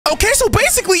Okay, so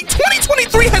basically,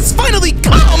 2023 has finally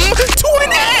come to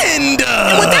an end.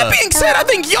 And with that being said, I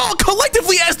think y'all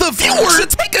collectively as the viewers should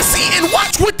take a seat and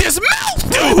watch what this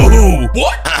mouth do.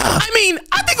 What? I mean,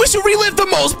 I think we should relive the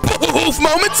most poof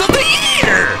moments of the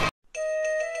year.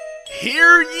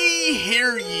 Hear ye,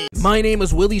 hear ye. My name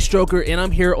is Willie Stroker, and I'm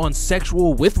here on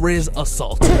Sexual with Rizz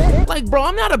Assault. Like, bro,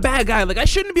 I'm not a bad guy. Like, I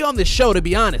shouldn't be on this show, to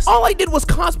be honest. All I did was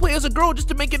cosplay as a girl just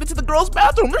to make it into the girls'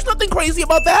 bathroom. There's nothing crazy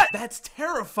about that. That's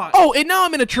terrifying. Oh, and now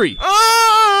I'm in a tree.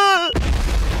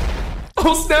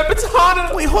 Oh snap, it's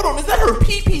Hana! Wait, hold on, is that her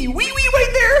pee-pee wee-wee right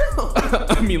there?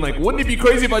 I mean, like, wouldn't it be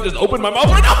crazy if I just opened my mouth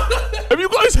right now? Have you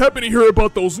guys happened to hear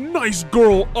about those nice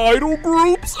girl idol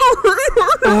groups?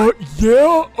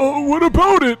 Yeah, what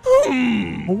about it?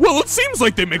 Well, it seems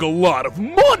like they make a lot of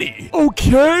money.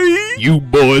 Okay. You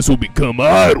boys will become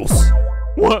idols.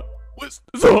 What?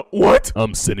 What?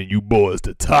 I'm sending you boys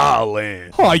to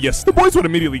Thailand. Ah, yes, the boys would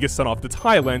immediately get sent off to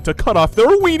Thailand to cut off their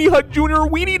Weenie Hut Junior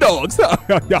weenie dogs.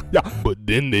 Yeah. But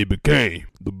then they became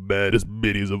the baddest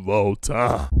biddies of all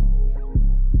time.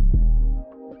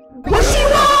 What she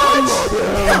watch?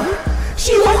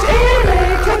 She watch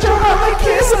anime, catch her heart like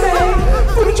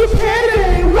kisame. Food in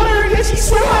Japan, word that she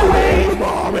swim my way.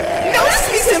 No, this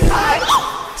is senpai.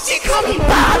 She call me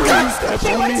baka.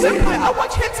 She like senpai. I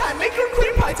watch hentai, make her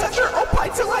cream pie, touch her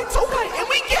oppai till I tokai, and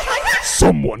we get high.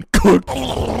 Someone cook.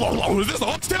 Is this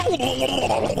oxtail?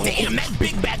 Damn, that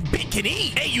big back bitch can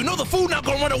eat. Hey, you know the food not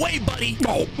gonna run away, buddy.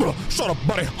 Oh, shut up,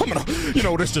 buddy. I'm gonna,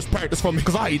 this just practice for me,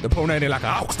 because I eat the ponani like an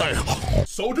oxtail.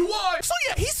 So do I. So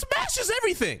yeah, he smashes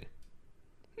everything,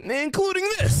 including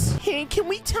this. Hey, can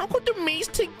we talk with the maze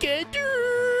together?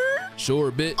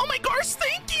 Sure, bit. Oh my gosh,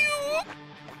 thank you.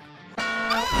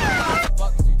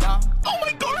 Oh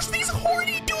my gosh, these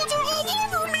horny dudes are all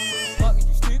over me.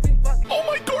 Oh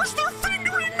my gosh, they're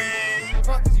fingering me.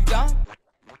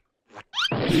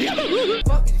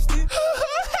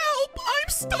 Help, I'm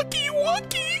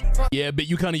stucky-wucky. Yeah, but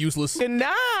you kind of useless. Good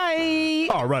night.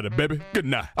 All right, baby. Good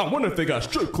night. I wonder if they got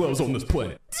strip clubs on this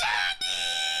planet.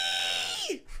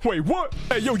 Daddy! Wait, what?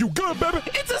 Hey, yo, you good, baby?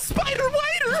 It's a spider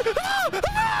waiter.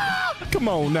 Come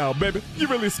on now, baby. You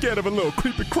really scared of a little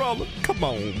creepy crawler? Come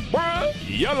on, bruh.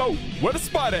 Yellow, where the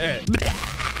spider at?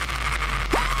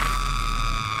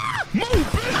 Move,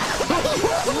 bitch!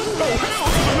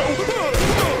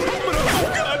 Oh,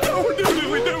 God, no, what did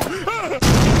we do?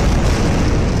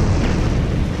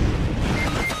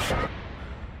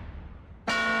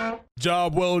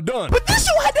 Job well done. But this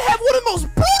show had to have one of the most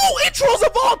brutal intros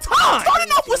of all time.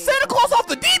 Starting off with Santa Claus off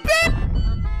the deep end.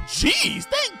 Jeez,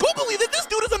 thank googly that this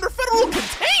dude is under federal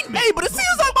containment. Hey, but it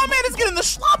seems like my man is getting the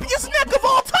sloppiest neck of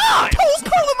all time. Toes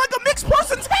curling like a mixed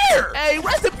person's hair. Hey,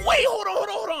 rest it. Wait, hold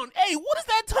on. Hey, what does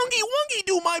that tonguey-wungy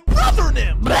do my brother and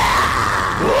him? Now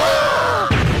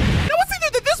it's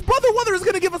either that this brother whether is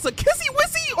gonna give us a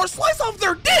kissy-wissy or slice off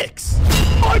their dicks.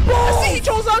 My balls. I see he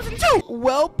chose option 2.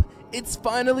 Welp, it's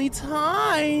finally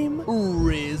time.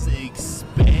 Rizz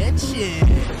expansion.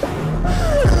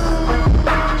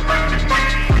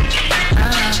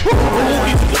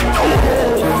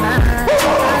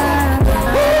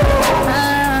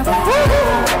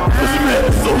 This man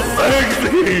is so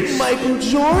sexy. Michael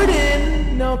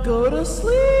Jordan, now go to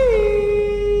sleep.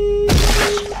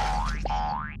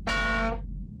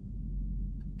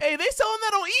 Hey, they selling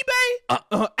that on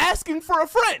eBay? Asking for a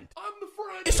friend. I'm the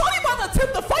friend. Is Shawty about to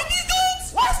attempt to fight these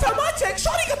dudes? Last time I checked,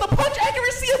 Shawty got the punch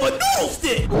accuracy of a noodle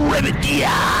stick. Oh my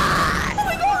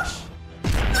gosh.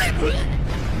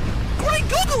 Great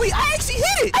googly, I actually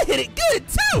hit it. I hit it good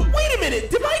too. Wait a minute,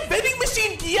 did my vending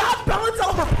machine Giat balance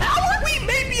out her power? We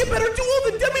may be a better duo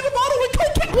than Demi Lovato and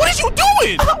Cocaine. What is you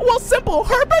doing? Well, simple.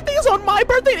 Her birthday is on my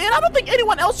birthday, and I don't think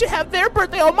anyone else should have their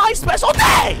birthday on my special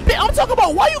day. I'm talking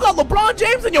about why you got LeBron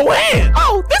James in your hand.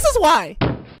 Oh, this is why.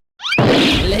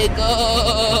 Let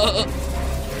go.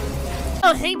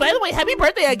 Oh, hey, by the way, happy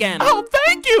birthday again. Oh,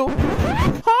 thank you.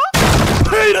 Huh?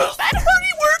 Haters. That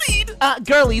hurdy-wordied.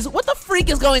 Girlies, what the freak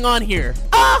is going on here?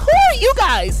 Who are you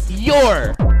guys?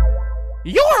 You're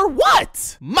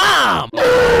what? Mom.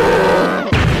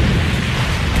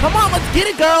 Come on, let's get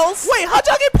it, girls. Wait, how'd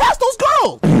y'all get past those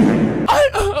girls?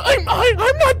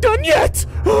 I'm not done yet.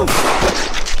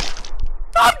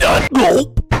 I'm done.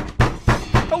 Gulp.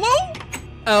 Hello?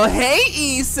 Oh, hey,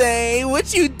 Iseei,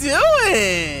 what you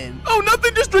doing? Oh,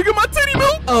 nothing, just drinking my titty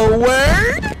milk. Oh,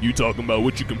 word? You talking about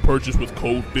what you can purchase with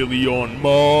code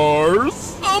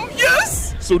Phillyonmars?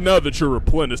 Yes. So now that you're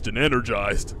replenished and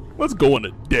energized, let's go on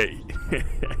a date.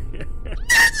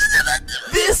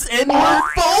 This N-word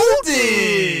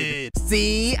folded.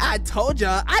 See, I told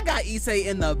ya, I got Issei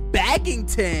in the bagging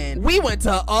tin. We went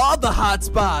to all the hot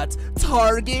spots.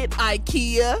 Target,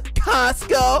 IKEA,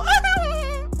 Costco.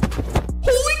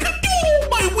 Holy cadoodle!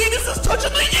 My weenus is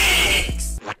touching the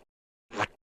yeeks!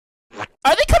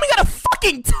 Are they coming out of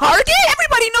fucking Target?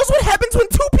 Everybody knows what happens when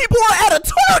two people are at a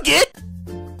Target.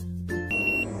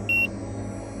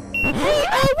 Hey,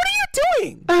 what are you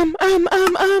doing?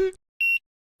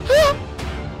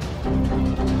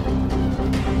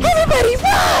 Everybody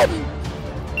run!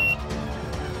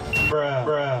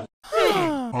 Bruh.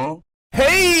 Huh?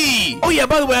 Hey! Oh yeah,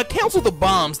 by the way, I canceled the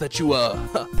bombs that you,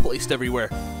 placed everywhere.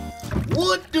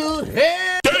 What the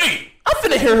hell? Dang! I'm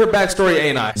finna hear her backstory,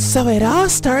 ain't I? So it all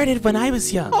started when I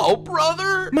was young. Oh,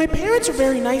 brother! My parents were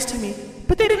very nice to me,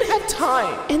 but they didn't have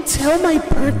time until my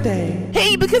birthday.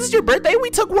 Hey, because it's your birthday, we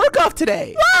took work off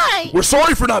today. Why? We're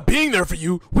sorry for not being there for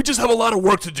you. We just have a lot of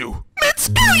work to do.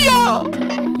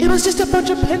 It was just a bunch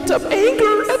of pent-up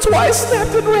anger. That's why I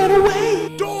snapped and ran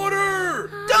away. Daughter!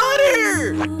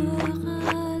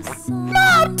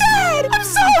 Mom, Dad, I'm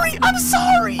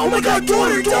sorry. Oh my god,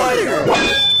 daughter!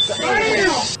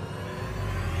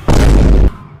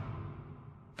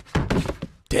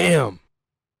 Damn.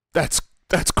 That's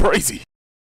crazy.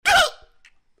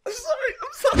 I'm sorry.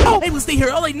 Oh, hey, we'll stay here.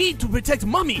 All I need to protect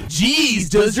Mummy. Jeez,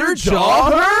 does your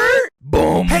jaw hurt?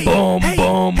 Boom, boom.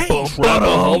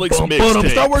 Trapaholics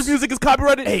mixtapes. Star Wars music is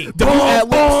copyrighted. Hey, I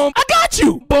got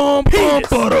you.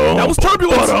 That was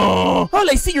turbulence. Oh,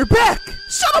 I see you're back.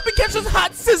 Shut up and catch this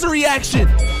hot scissory action.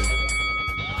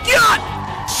 God,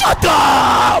 shut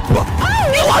up.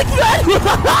 You like that?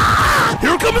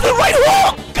 Here comes the right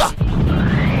hook.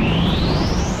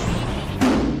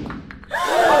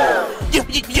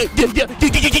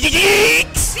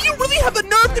 You really have the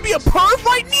nerve to be a perv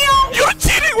right now? You're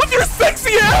cheating with your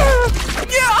sexy ass.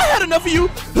 Yeah, I had enough of you.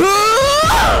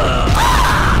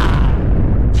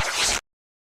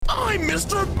 I'm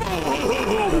Mr. Boo,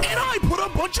 and I put a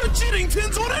bunch of cheating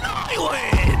tins on an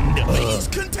island. These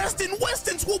contestant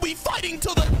Westons will be fighting to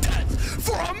the death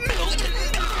for $1 million.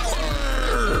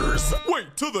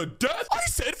 Wait, to the death? I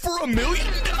said for $1 million.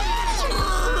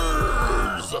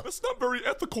 That's not very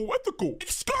ethical.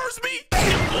 Excuse me?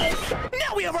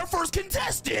 Now we have our first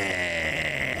contestant.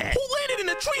 Who landed in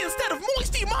a tree instead of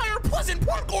Moisty Meyer, Pleasant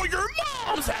Park, or your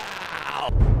mom's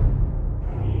house?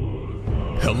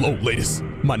 Hello, ladies.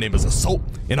 My name is Assault,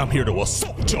 and I'm here to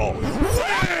assault y'all.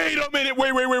 Wait a minute.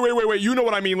 Wait. You know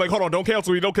what I mean? Like, hold on. Don't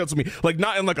cancel me. Like,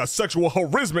 not in like a sexual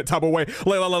harassment type of way.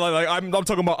 Like I'm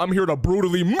talking about I'm here to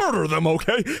brutally murder them,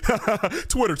 okay?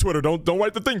 Twitter, don't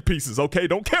write the think pieces, okay?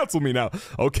 Don't cancel me now,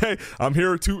 okay? I'm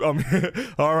here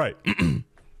to, all right.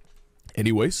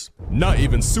 Anyways, not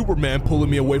even Superman pulling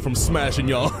me away from smashing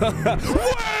y'all.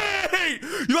 Wait!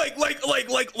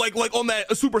 Like on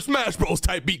that Super Smash Bros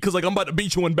type beat, cause like I'm about to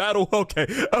beat you in battle. Okay.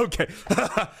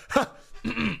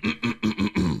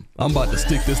 I'm about to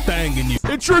stick this thing in you.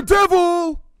 It's your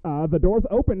devil! The door's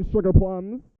open, Sugar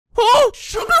Plums. Oh,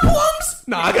 Sugar Plums?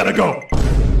 Nah, I gotta go.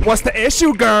 What's the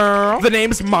issue, girl? The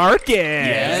name's Marcus.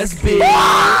 Yes, bitch.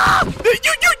 Ah!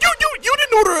 You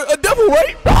didn't order a devil,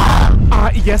 right?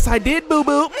 Yes, I did,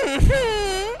 boo-boo.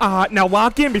 Now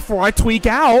lock in before I tweak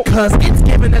out. Cause it's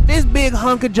given that this big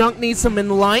hunk of junk needs some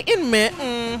enlightenment.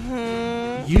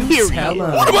 You tell him.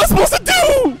 What am I supposed to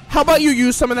do? How about you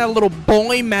use some of that little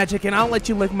boy magic and I'll let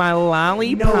you lick my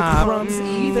lollipop. No crumbs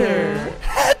either.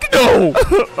 Heck no!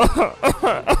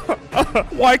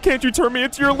 Why can't you turn me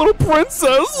into your little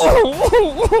princess?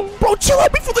 Bro, chill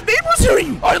out before the neighbors hear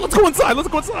you. All right, let's go inside.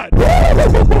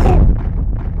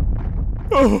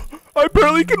 I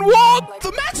barely can walk.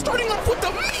 The match starting off with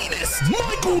the meanest,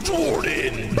 Michael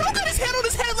Jordan. Bro got his hand on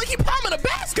his head like he palming a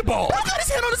basketball. Bro got his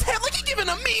hand on his head like he giving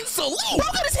a mean salute. Bro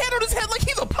got his hand on his head like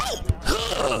he's a pope.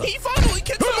 He finally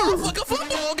kicks him off like a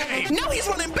football game. Now he's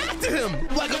running back to him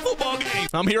like a football game.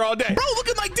 I'm here all day. Bro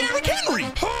looking like Derrick Henry.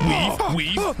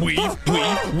 Weave.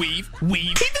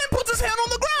 He then puts his hand on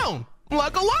the ground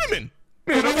like a lineman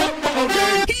in a football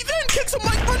game. He then kicks him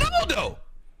like Ronaldo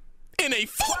in a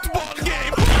football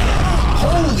game.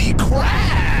 Holy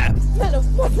crap!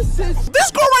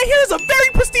 This girl right here is a very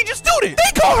prestigious student.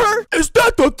 They call her. Is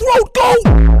that the throat goat?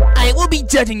 I will be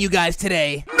judging you guys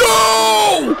today.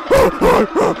 No!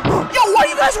 Yo, why are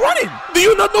you guys running? Do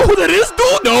you not know who that is,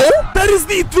 dude? No? That is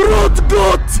the throat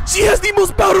goat. She has the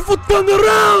most powerful tongue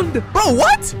around. Bro,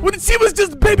 what? When she was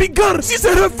just baby girl, she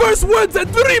said her first words at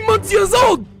 3 months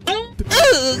old.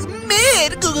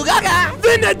 Mid, goo goo gaga.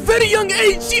 Then at very young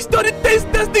age, she started taste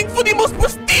testing for the most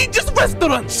prestigious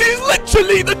restaurant. She's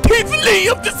literally the Keith Lee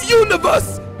of this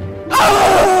universe.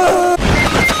 Ah!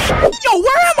 Yo,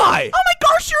 where am I? Oh my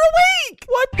gosh, you're awake!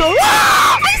 What the?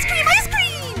 Ah! Ice cream, ice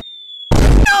cream!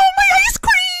 No, my ice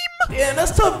cream! Yeah,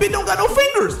 that's tough. Bitch don't got no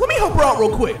fingers. Let me help her out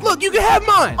real quick. Look, you can have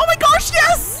mine. Oh my gosh,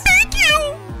 yes! Thank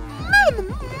you!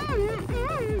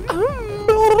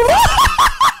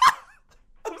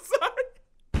 I'm sorry.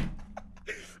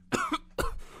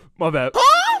 My bad.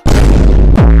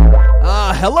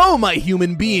 Hello, my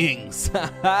human beings.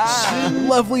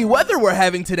 Lovely weather we're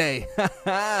having today.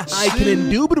 I can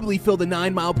indubitably feel the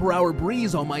 9-mile-per-hour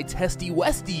breeze on my testy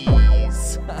westies.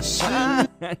 Why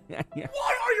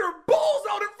are your balls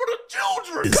out in front of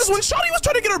children? Because when Shawty was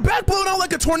trying to get her back blown out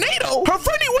like a tornado, her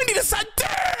friendly Wendy decided,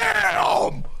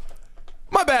 damn!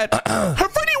 My bad. Her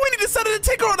friendly Wendy decided to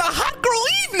take her on a hot girl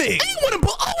evening. And you wouldn't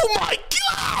oh my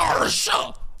gosh!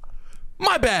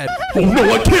 My bad. Oh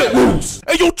no, I can't lose.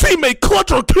 Hey, yo, teammate,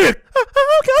 clutch or kick.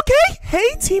 Okay.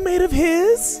 Hey, teammate of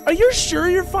his. Are you sure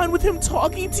you're fine with him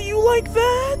talking to you like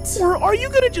that? Or are you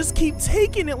gonna just keep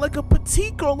taking it like a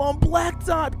petite girl on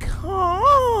black.com?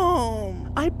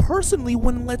 I personally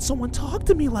wouldn't let someone talk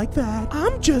to me like that.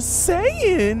 I'm just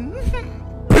saying.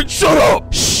 Bitch, shut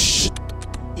up. Shh.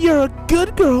 You're a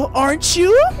good girl, aren't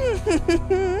you?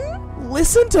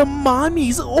 Listen to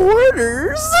mommy's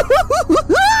orders.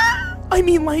 I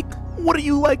mean, like, what are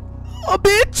you, like, a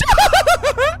bitch?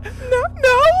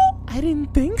 No, I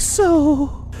didn't think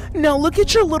so. Now look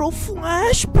at your little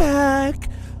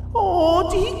flashback. Oh,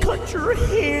 did he cut your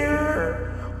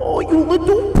hair? Oh, you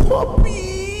little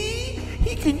puppy.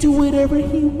 He can do whatever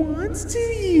he wants to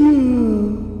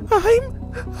you. I'm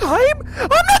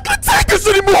not gonna take this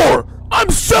anymore. I'm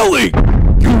selling.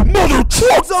 You mother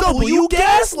truck. You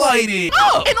gaslighting.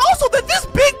 Oh, and also that this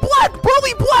big black,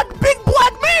 burly black, big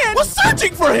black man was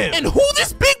searching for him. And who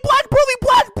this big black, burly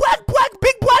black,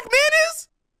 big black man is?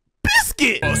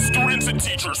 Biscuit. Students and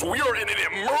teachers, we are in an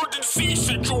emergency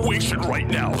situation right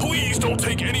now. Please don't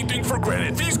take anything for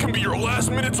granted. These can be your last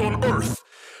minutes on Earth.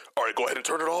 All right, go ahead and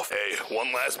turn it off. Hey,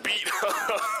 one last beat.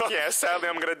 Yeah, sadly,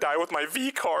 I'm gonna die with my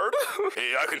V card.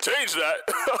 Hey, I can change that.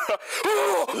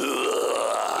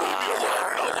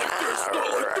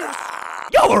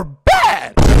 Y'all are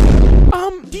bad.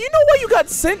 Do you know why you got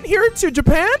sent here to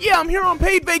Japan? Yeah, I'm here on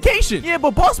paid vacation. Yeah,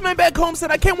 but boss man back home said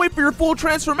I can't wait for your full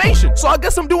transformation. So I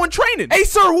guess I'm doing training. Hey,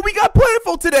 sir, what we got planned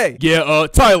for today? Yeah,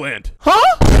 Thailand. Huh?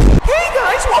 Hey,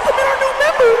 guys, welcome in our new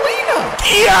member, Lena.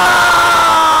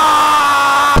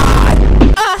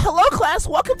 Hello, class.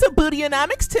 Welcome to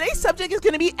Phillyonmars. Today's subject is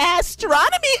going to be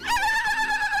astronomy.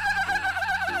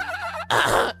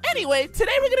 Anyway,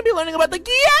 today we're going to be learning about the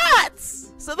gyats.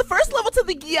 So the first level to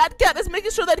the gyat cat is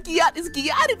making sure that gyat is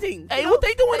gyatting. Hey, what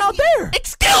they doing out there?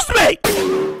 Excuse me!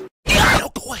 Now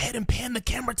go ahead and pan the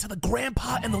camera to the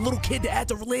grandpa and the little kid to add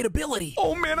to relatability.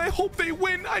 Oh man, I hope they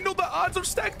win. I know the odds are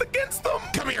stacked against them.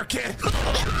 Come here, kid.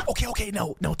 Okay,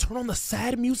 now turn on the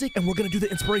sad music and we're going to do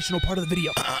the inspirational part of the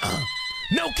video.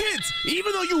 Now, kids,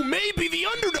 even though you may be the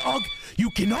underdog, you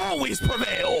can always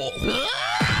prevail.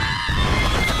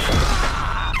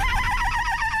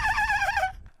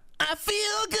 I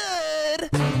feel good.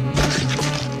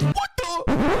 What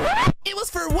the? It was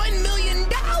for $1 million.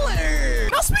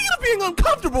 Now, speaking of being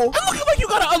uncomfortable and looking like you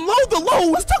gotta unload the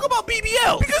load, let's talk about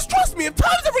BBL. Because trust me, if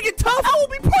times ever get tough, I will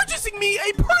be purchasing me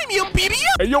a premium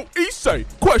BBL. Hey, yo, Issei,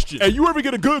 question. Hey, you ever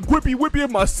get a good grippy whippy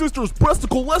of my sister's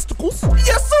breasticles?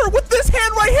 Yes, sir, with this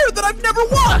hand right here that I've never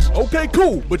washed. Okay,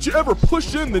 cool. But you ever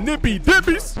push in the nippy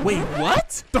dippies? Wait,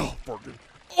 what? Oh, Bergen.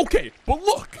 Okay, but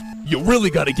look, you really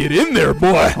gotta get in there,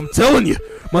 boy. I'm telling you,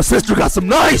 my sister got some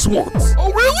nice ones. Oh,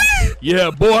 really?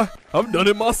 Yeah, boy, I've done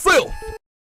it myself.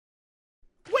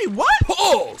 Wait, what?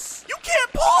 Pause. You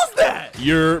can't pause that.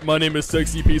 My name is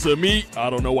Sexy Piece of Meat. I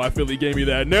don't know why Philly gave me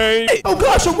that name. Hey, oh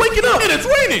gosh, I'm waking up and it's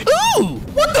raining. Ooh,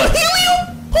 what the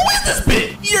helium? Who is this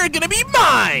bitch? You're gonna be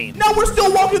mine. Now we're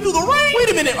still walking through the rain. Wait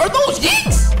a minute, are those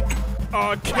yeeks?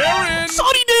 Karen.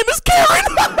 Shawty name is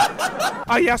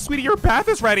Karen. Yeah, sweetie, your bath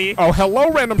is ready. Oh, hello,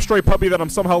 random stray puppy that I'm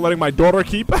somehow letting my daughter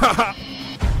keep. Wait,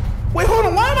 hold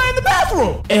on, why am I in the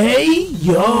bathroom? Hey,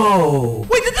 yo.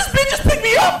 Wait, did this bitch just pick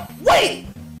me up? Wait,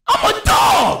 I'm a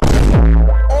dog.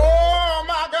 Oh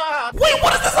my God. Wait,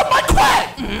 what is this on my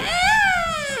quack?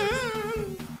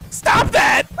 Stop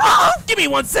that. Give me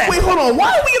 1 sec. Wait, hold on,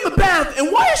 why are we in the bath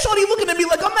and why is Shawty looking at me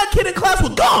like I'm that kid in class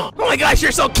with gum? Oh my gosh,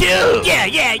 you're so cute.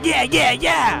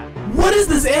 Yeah. What is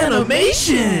this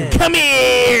animation? Come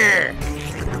here.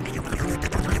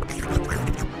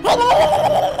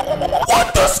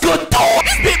 What the scoot dog?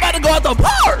 This bitch about to go out the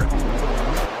park.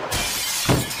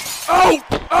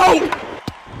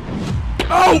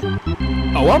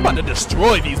 Oh, I'm about to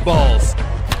destroy these balls.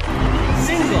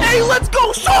 Hey, let's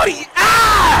go, Shawty!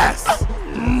 Ass!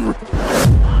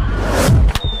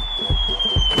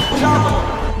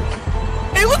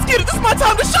 get it. This is my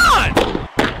time to shine.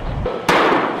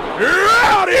 Get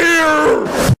out of here!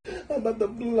 I'm about to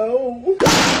blow.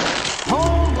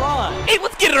 Home run. Hey,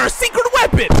 let's get it our secret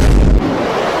weapon.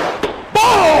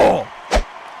 Ball!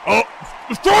 Oh,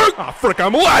 strike! Ah, frick,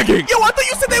 I'm lagging! Yo, I thought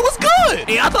you said they was good.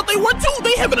 Hey, I thought they were too.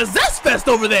 They having a zest fest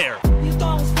over there.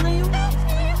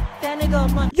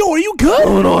 Yo, are you good?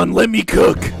 Hold on, let me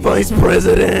cook, Vice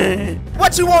President.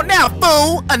 What you want now,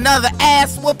 fool? Another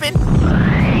ass whooping?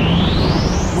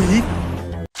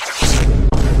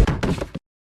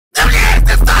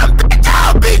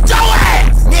 Beat your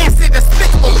ass! Nasty,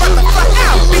 despicable motherfucker!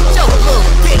 I'll beat your little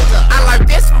pizza! I learned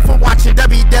this from watching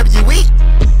WWE.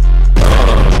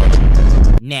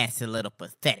 Nasty little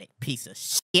pathetic piece of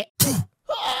shit. And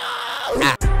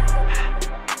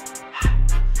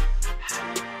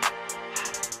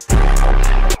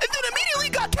then immediately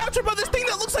got captured by this thing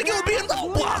that looks like it would be in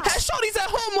low block. Has shorties at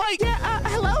home like, Yeah,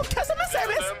 hello, customer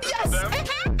service. Yes.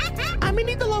 I'm gonna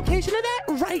need the location of that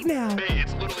right now. Hey,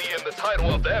 it's literally in the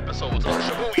title of the episode,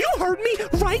 Shabu. You heard me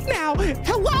right now.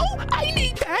 Hello, I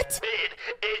need that.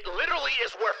 It literally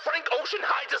is where Frank Ocean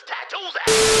hides his tattoos at.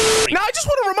 now I just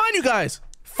want to remind you guys,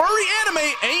 furry anime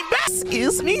ain't bad.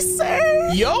 Excuse me, sir.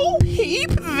 Yo, Peep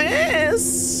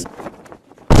this.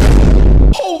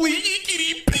 Holy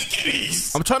yickity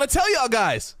pickities! I'm trying to tell y'all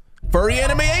guys, furry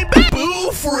anime ain't bad.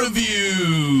 Boof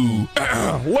review.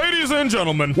 Ladies and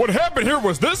gentlemen, what happened here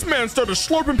was this man started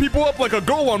slurping people up like a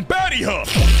girl on Batty Huff.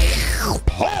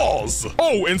 Pause.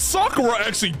 Oh, and Sakura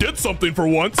actually did something for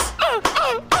once.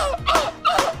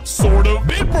 Sort of.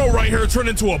 Big bro right here turned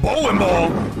into a bowling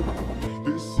ball.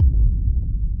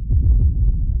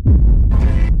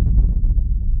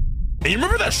 And you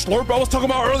remember that slurp I was talking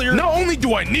about earlier? Not only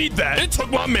do I need that, it took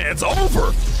my man's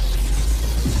over.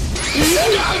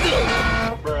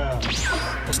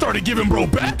 Started giving bro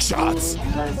back shots.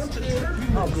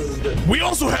 We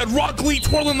also had Rock Lee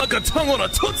twirling like a tongue on a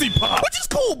Tootsie Pop. Which is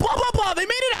cool, blah, blah, blah, they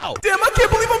made it out. Damn, I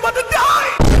can't believe I'm about to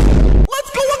die.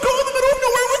 Let's go and go in the middle of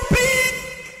nowhere with big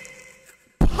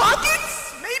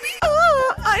pockets, maybe?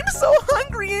 I'm so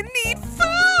hungry and need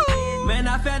food. Man,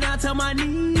 I fell down to my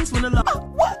knees when the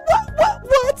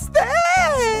What's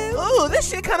that? Ooh, this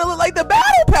shit kind of look like the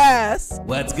battle pass.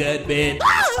 What's good, bitch?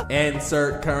 Ah!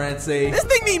 Insert currency. This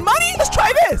thing need money? Let's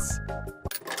try this.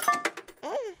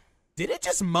 Did it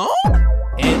just moan?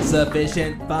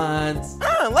 Insufficient funds.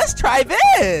 Let's try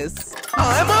this.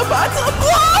 I'm about to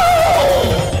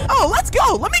blow. Oh, let's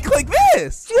go. Let me click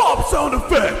this. Drop sound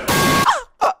effect.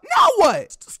 Now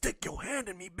what? Stick your hand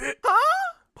in me, bitch.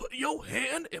 Huh? Put your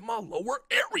hand in my lower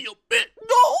area, bitch.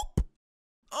 Nope.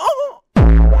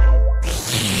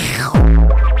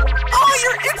 Oh,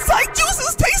 your inside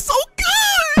juices taste so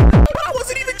good! But I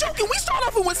wasn't even joking. We start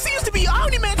off with what seems to be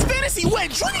Omni-Man's fantasy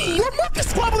wet dream, where Mark is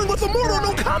squabbling with a Mortal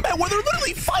No Combat, where they're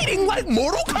literally fighting like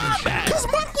Mortal Kombat. Because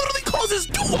Mark literally calls his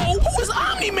duo, who is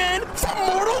Omni-Man, from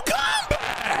Mortal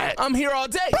Kombat. I'm here all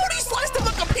day. Brody sliced him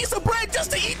like a piece of bread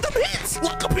just to eat them hits.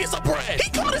 Like a piece of bread. He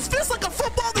caught his fist like a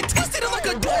football and twisted it like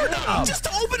a doorknob. Just to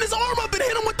open his arm up and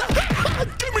hit him with the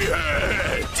Give me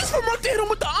head. just for Mark to hit him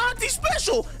with the auntie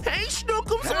special. Hey,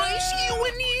 Snookums, I see you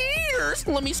in the ears.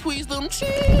 Let me squeeze them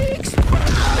cheeks.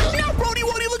 Now Brody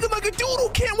Woody looking like a dude who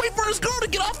can't wait for his girl to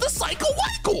get off the cycle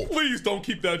wackle. Please don't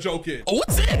keep that joke in. Oh,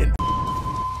 what's in?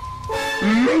 Huh?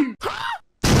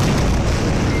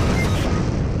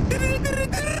 Did you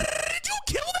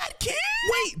kill that kid?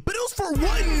 Wait, but it was for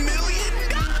 $1 million.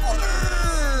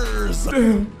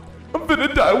 Damn, I'm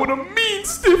finna die with a mean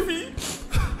stiffy.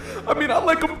 I mean, I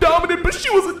like him dominant, but she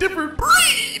was a different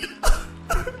breed.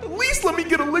 At least let me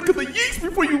get a lick of the yeast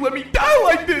before you let me die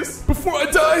like this. Before I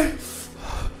die,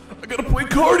 I gotta play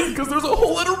Cardi because there's a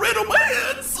whole lot of red on my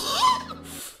hands.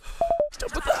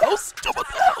 Jump at the house, jump at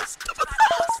the house, jump at the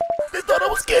house. They thought I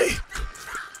was gay.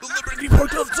 The Liberty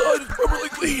Park outside is perfectly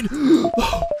clean. I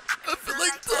feel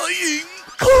like dying.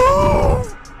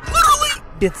 Literally.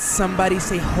 Did somebody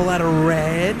say whole lot of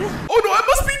red? Oh no, I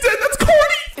must be dead. That's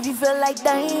Cardi. If you feel like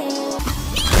dying.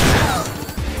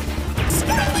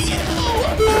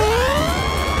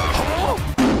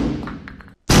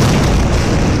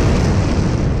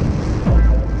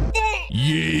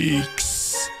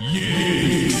 Yeeks.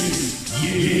 Yeeks.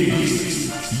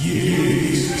 Yeeks.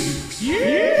 Yeeks.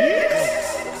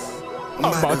 Yeeks.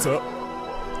 I'm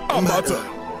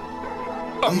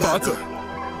about to.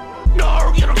 No,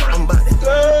 get him.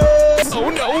 Oh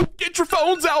no, get your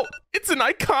phones out. It's an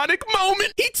iconic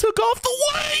moment. He took off the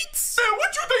weights. Man,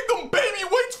 what you think them baby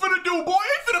weights finna do, boy?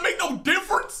 Ain't finna make no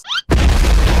difference.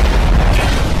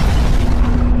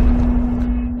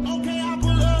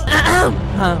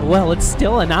 Well, it's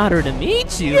still an honor to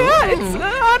meet you. Yeah, it's an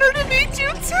honor to meet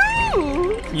you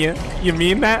too. Yeah, you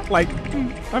mean that? Like,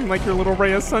 I'm like your little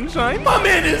ray of sunshine? My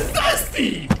man is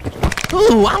thirsty!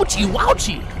 Ooh, ouchie,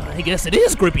 wouchie. I guess it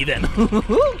is grippy then.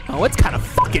 Oh, it's kind of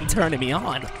fucking turning me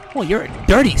on. Well, you're a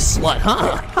dirty slut,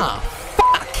 huh?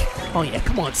 Fuck. Oh yeah,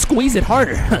 come on, squeeze it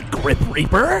harder, grip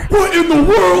reaper. What in the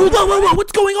world? Whoa,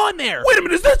 what's going on there? Wait a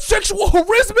minute, is that sexual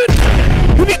harassment?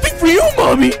 Anything for you,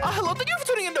 mommy? Hello, thank you for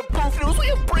tuning into Boof News. We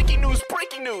have breaking news.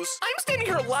 I'm standing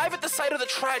here live at the site of the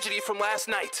tragedy from last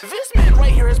night. This man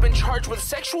right here has been charged with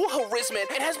sexual harassment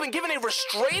and has been given a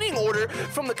restraining order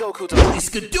from the Goku Department.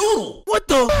 Skadoodle! What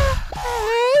the?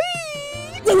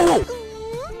 Whoa!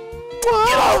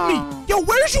 Get off me! Yo,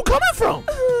 where's you coming from?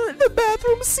 The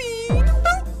bathroom scene.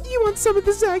 You want some of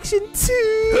this action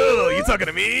too? Oh, you talking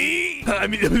to me? I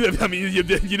mean, you know what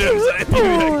I'm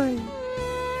saying? Boy.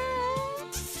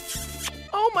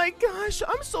 Oh my gosh,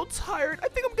 I'm so tired. I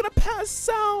think I'm gonna pass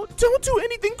out. Don't do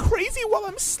anything crazy while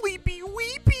I'm sleepy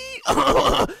weepy.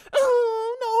 Oh,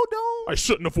 no, don't. I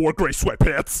shouldn't have wore gray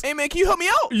sweatpants. Hey man, can you help me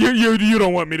out? You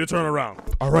don't want me to turn around.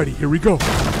 Alrighty, here we go.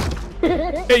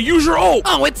 Hey, use your ult!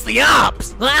 Oh, it's the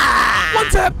ops! Ah! One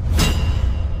tap!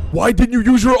 Why didn't you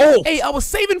use your ult? Hey, I was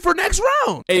saving for next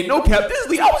round. Hey, no cap,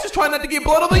 Disney, I was just trying not to get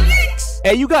blood on the yeeks.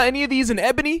 Hey, you got any of these in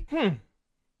ebony?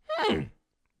 Damn!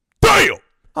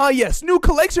 Ah, yes, new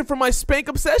collection for my spank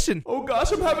obsession. Oh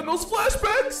gosh, I'm having those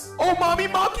flashbacks. Oh, mommy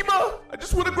Makima, I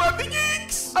just want to grab the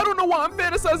yeeks. I don't know why I'm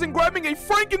fantasizing grabbing a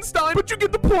Frankenstein, but you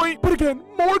get the point. But again,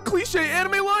 more cliche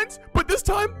anime lines, but this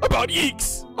time about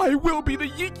yeeks. I will be the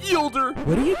yeek yielder.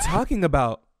 What are you talking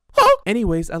about? Huh?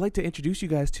 Anyways, I'd like to introduce you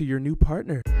guys to your new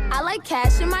partner. I like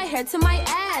cash in my hair to my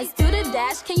ass. Do the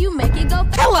dash, can you make it go?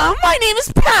 Hello, my name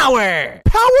is Power.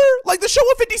 Power? Like the show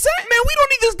with 50 Cent? Man, we don't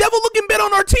need this devil-looking bit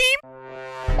on our team.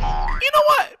 You know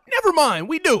what? Never mind,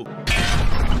 we do.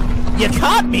 You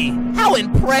caught me. How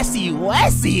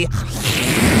impressy-wessy.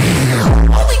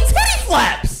 Holy titty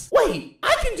flaps! Wait,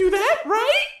 I can do that,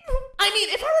 right? I mean,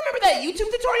 if I remember that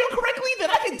YouTube tutorial correctly, then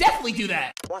I can definitely do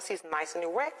that. Once he's nice and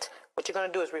erect, what you're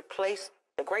gonna do is replace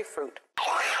the grapefruit.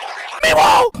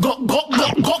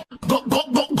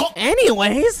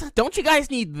 Anyways, don't you guys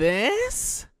need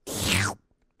this?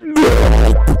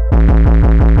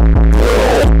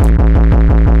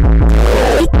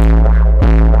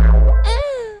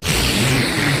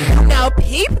 Now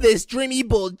peep this dreamy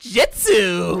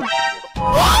bull-jitsu.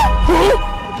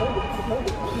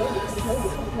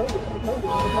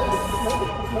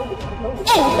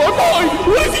 Oh my God!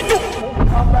 What is he doing?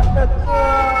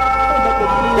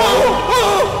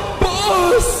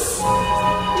 Boss!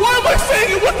 Why am I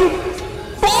saying it with the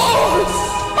boss?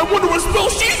 I wonder what spell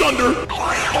she's under.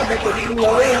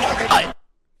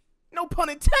 No pun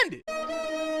intended.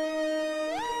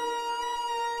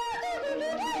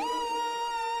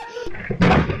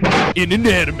 In an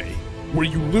anime where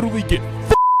you literally get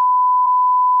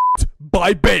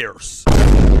by bears,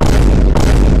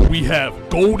 we have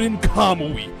Golden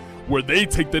Kamui, where they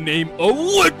take the name a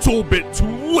little bit too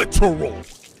literal.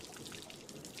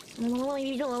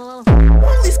 Holy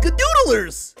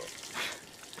skadoodlers!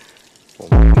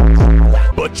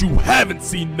 But you haven't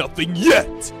seen nothing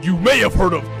yet. You may have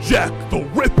heard of Jack the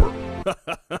Ripper.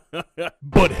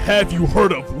 But have you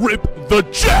heard of Rip the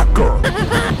Jacker?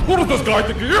 Who does this guy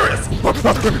think he is? What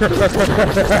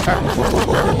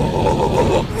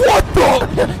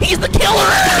the? He's the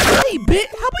killer! Hey, Bit,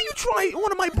 how about you try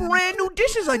one of my brand new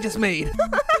dishes I just made?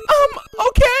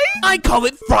 Okay. I call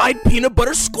it fried peanut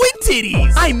butter squid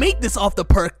titties. I make this off the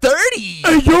Perk 30.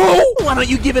 Hey, yo! Why don't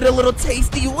you give it a little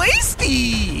tasty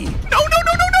wasty? No.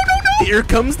 Here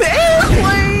comes the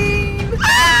airplane.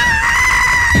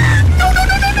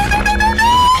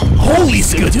 Holy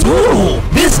skadoodle!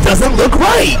 This doesn't look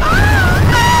right!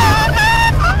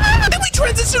 Then we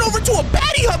transition over to a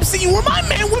baddie hub scene where my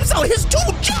man whips out his 2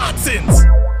 Johnsons!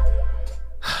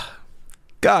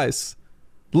 Guys,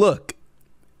 look.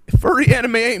 Furry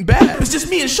anime ain't bad. It's just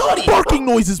me and Shawty. Barking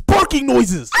noises!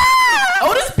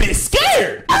 Oh, this bitch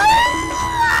scared!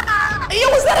 Hey, yo,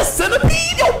 is that a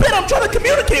centipede? Yo, Ben, I'm trying to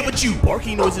communicate with you.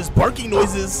 Barking noises.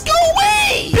 Go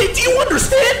away! Ben, do you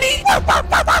understand me? Back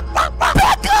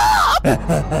up!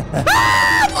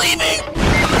 I'm leaving!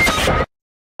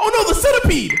 Oh no, the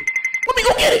centipede! Let me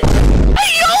go get it!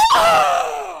 Hey, yo!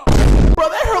 Bro,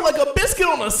 that hurt like a biscuit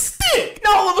on a stick!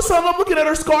 Now all of a sudden I'm looking at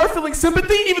her scar feeling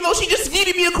sympathy, even though she just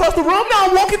yeeted me across the room. Now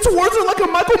I'm walking towards her like a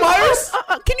Michael Myers.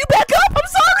 Can you back up? I'm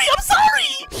sorry!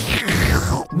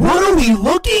 What are we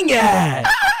looking at?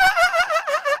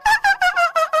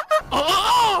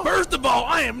 First of all,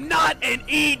 I am not an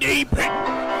EDP.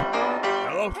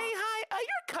 Hello? Hey, hi,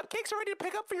 your cup cakes are ready to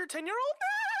pick up for your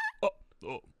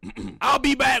 10-year-old? I'll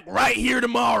be back right here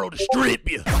tomorrow to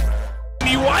strip you.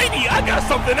 Whitey, I got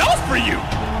something else for you.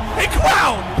 Hey,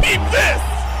 clown, peep this.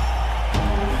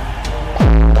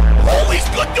 Holy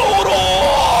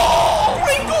skadoodle!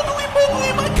 Wrinkly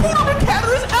wiggly, my cooter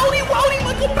catter is outy wouty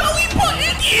like a belly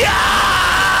button. Yeah!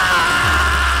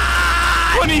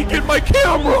 Honey, get my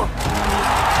camera.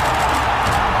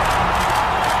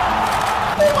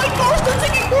 Oh my gosh, they're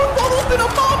taking more photos than a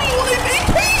mommy on a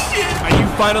vacation. Are you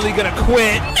finally gonna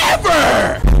quit?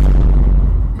 Never!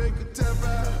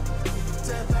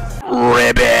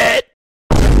 Ribbit!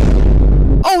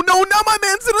 Oh no, now my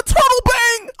man's in a turtle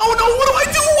bang! Oh no, what do I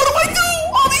do? What do I do?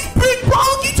 All these big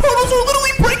brolicky turtles are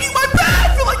literally breaking my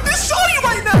back! I feel like this shawty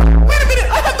right now! Wait a minute,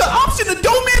 I have the option to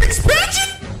Doman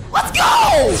expansion? Let's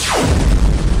go!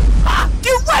 Ha!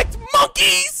 Get wrecked,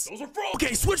 monkeys! Those are frogs.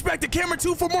 Okay, switch back to camera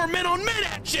 2 for more men on men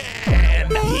action!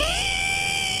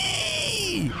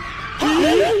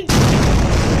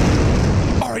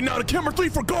 Alright, now to camera 3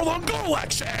 for goal on goal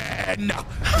action!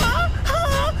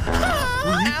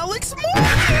 Alex Morgan!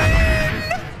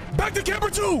 Back to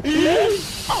camera 2!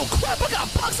 Oh crap, I got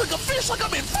boxed like a fish like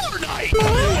I'm in Fortnite!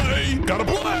 Anyway, got a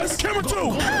blast! Camera 2!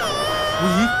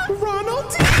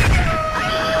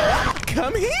 Ronaldinho!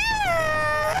 Come here!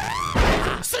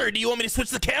 Sir, do you want me to switch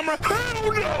the camera?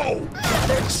 Hell no!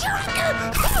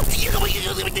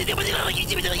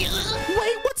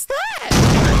 Wait, what's that?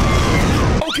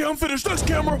 Okay, I'm finished. Next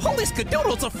camera. Holy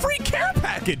skadoodle, it's a free care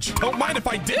package. Don't mind if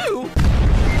I do.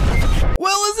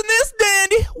 Well, isn't this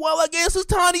dandy? Well, I guess it's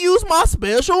time to use my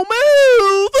special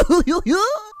move.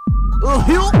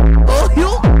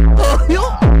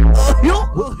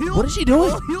 What is she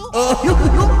doing? Is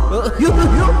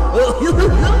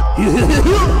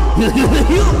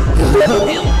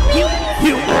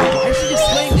she just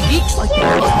slaying the geeks like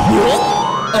that?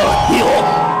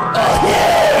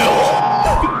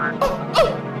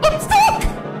 I'm stuck!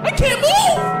 I can't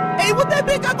move! Hey, what that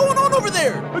bit got going on over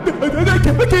there? I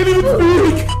can't even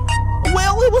speak.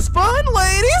 Well, it was fun,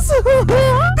 ladies.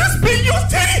 This bit used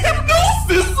titty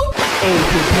hypnosis.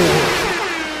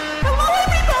 Hello,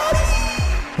 everybody.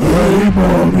 Hey,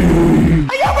 mommy.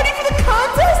 Are y'all ready for the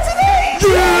contest today?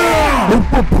 Yeah!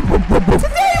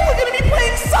 Today we're gonna be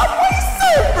playing Subway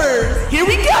Surfers. Here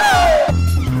we go.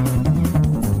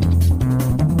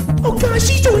 Oh gosh,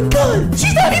 she's doing good.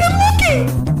 She's not even looking.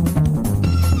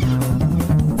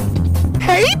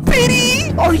 Hey,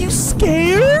 Biddy! Are you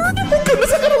scared? Oh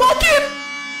goodness, I gotta lock in!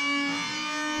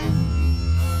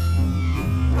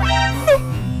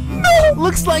 No!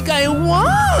 Looks like I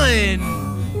won!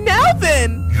 Now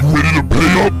then! You ready to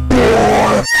pay up,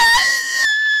 boy?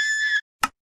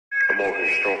 I'm over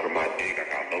here stroking my dick. I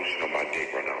got lotion on my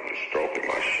dick right now. I'm just stroking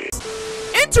my shit.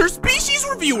 Interspecies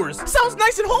reviewers! Sounds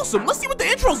nice and wholesome. Let's see what the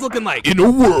intro's looking like. In a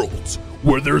world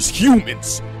where there's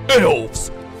humans,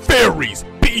 elves, fairies,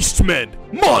 beastmen,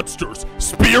 monsters,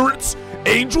 spirits,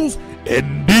 angels,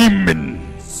 and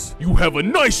demons, you have a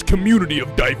nice community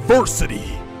of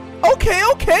diversity.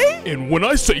 Okay. And when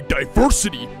I say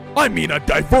diversity, I mean a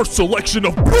diverse selection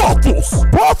of brothels.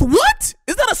 Broth what?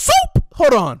 Is that a soap?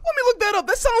 Hold on. Let me look that up.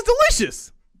 That sounds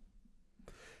delicious.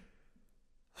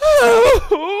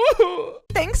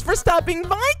 Thanks for stopping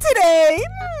by today.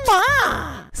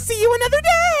 Mwah. See you another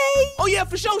day. Oh yeah,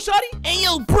 for sure, shawty. Hey,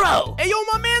 yo, bro. Hey, yo,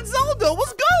 my man Zelda,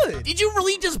 what's good? Did you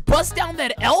really just bust down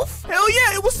that elf? Hell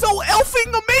yeah, it was so elfing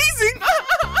amazing.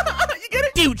 You get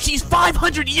it? Dude, she's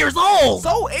 500 years old.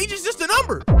 So, age is just a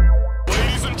number.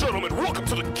 Ladies and gentlemen, welcome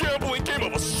to the gambling game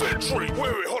of a century.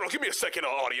 Wait, hold on. Give me a second,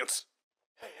 audience.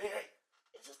 Hey.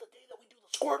 Is this the day that we do the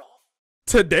squirt off?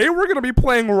 Today we're gonna be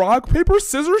playing rock, paper,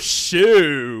 scissors,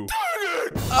 shoe.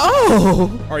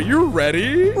 Oh. Are you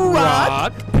ready?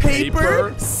 Rock,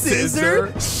 paper,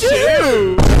 scissor,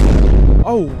 shoe.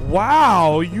 Oh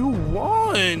wow, you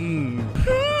won.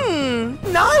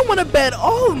 Now I want to bet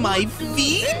all my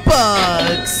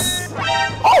V-Bucks.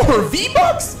 All her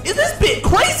V-Bucks? Is this bit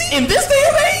crazy in this day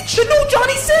and age? The new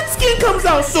Johnny Sin skin comes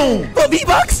out soon. For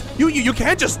V-Bucks? You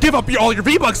can't just give up all your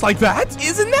V-Bucks like that.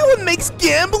 Isn't that what makes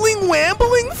gambling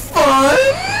wambling fun?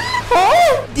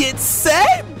 Oh, get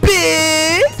set,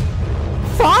 bitch.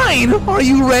 Fine. Are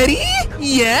you ready?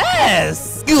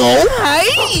 Yes. Go.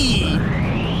 Hey.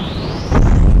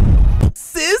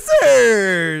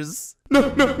 Scissors. No,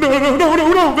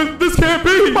 this can't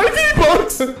be! My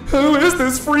V-Bucks! Who is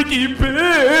this freaky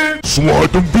bitch?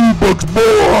 Slide them V-Bucks,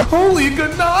 boy! Holy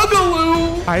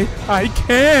ganagaloo! I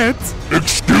can't!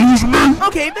 Excuse me?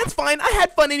 Okay, that's fine. I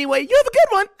had fun anyway. You have a good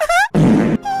one.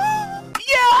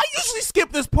 Yeah, I usually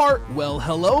skip this part. Well,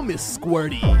 hello, Miss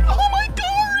Squirty. Oh my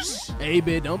gosh! Hey,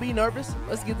 bit, don't be nervous.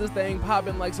 Let's get this thing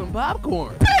popping like some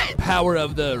popcorn. Power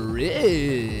of the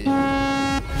rizz.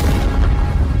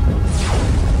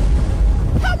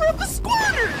 Power of the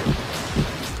squirter.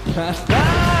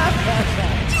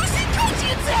 Juicy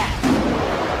coochie attack.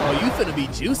 Oh, you finna be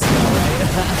juicy,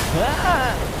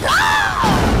 alright?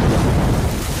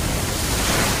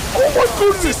 Oh my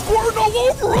goodness, he's squirting all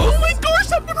over us! Oh my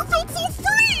gosh, I've never felt so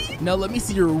free! Now let me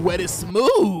see your wettest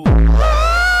smooth.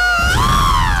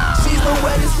 She's the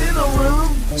wettest in the room.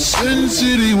 Sin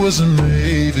City wasn't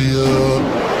made yet.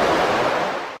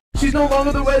 She's no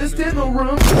longer the wettest in the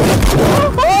room.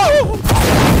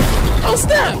 Oh,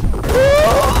 snap!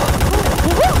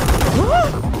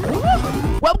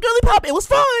 Well, girly pop, it was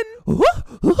fun.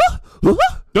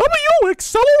 W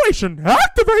acceleration,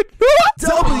 activate!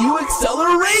 W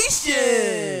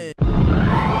acceleration!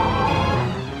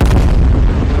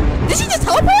 Did she just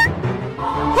teleport?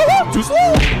 Too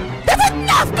slow! That's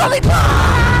enough, girly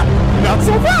pop! Not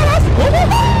so fast!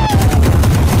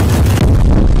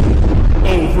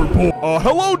 Overboard.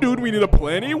 Hello, dude. We need a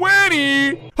plenty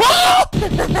wanny. What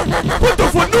the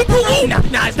fuck? No balloon!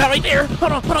 Nah, it's not right there.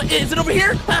 Hold on. Is it over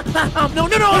here? No,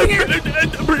 over here.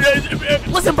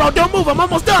 Listen, bro, don't move. I'm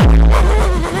almost done.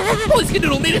 Holy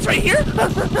skedaddle, man, it's right here. No.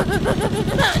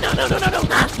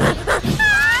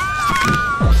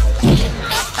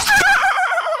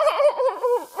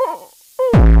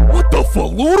 What the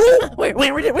fuck, Loodle? Where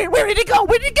did it go?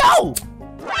 Where did it go?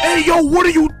 Hey, yo, what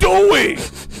are you doing?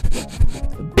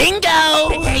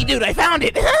 Bingo! Hey, dude, I found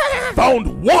it.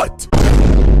 Found what?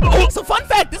 So, fun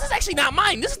fact, this is actually not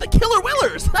mine. This is the Killer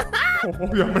Willer's.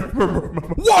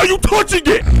 Why are you touching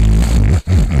it?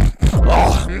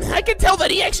 Oh, I can tell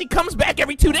that he actually comes back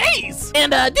every 2 days.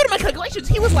 And due to my calculations,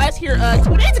 he was last here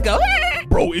 2 days ago.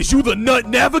 Bro, is you the nut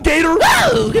navigator?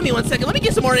 Oh, give me 1 second. Let me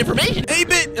get some more information. Hey,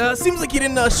 bit, seems like you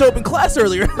didn't show up in class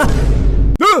earlier.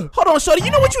 Hold on, shorty, you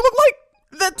know what you look like?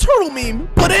 That turtle meme,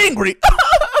 but angry.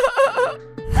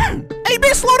 Hey,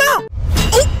 bitch, slow down.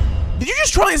 Oh, did you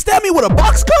just try and stab me with a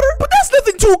box cutter? But that's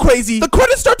nothing too crazy. The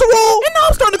credits start to roll, and now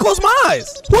I'm starting to close my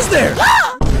eyes. Who's there?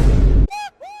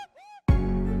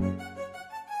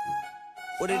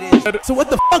 What it is? So what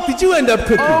the fuck did you end up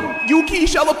cooking? Yuki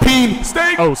jalapeno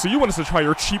steak. Oh, so you want us to try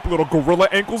your cheap little gorilla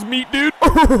ankles meat, dude?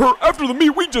 After the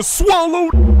meat we just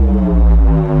swallowed.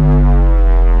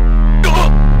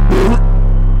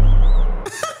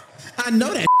 I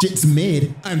know that shit's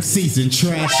mid. I'm seasoned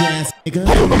trash ass nigga.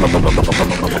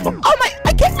 Oh my,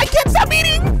 I can't stop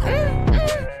eating.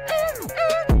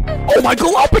 Oh my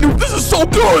jalapeno, this is so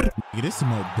good. Nigga, this some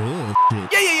more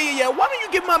bullshit. Yeah. Why don't you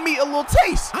give my meat a little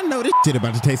taste? I know this shit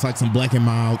about to taste like some Black and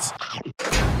Milds.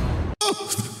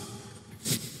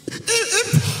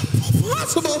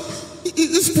 Impossible.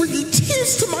 It's bringing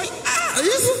tears to my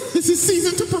eyes. This is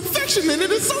seasoned to perfection and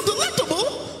it is so delectable.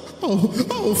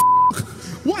 Oh,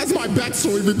 why is my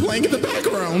backstory replaying in the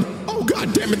background? Oh,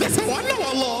 god damn it, that's how I know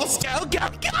I lost.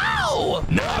 Go!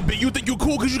 Nah, but you think you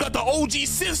cool because you got the OG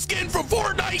Sith skin from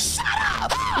Fortnite? Shut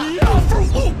up! Yeah, for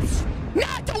loops.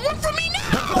 Nah, don't work for me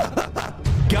now!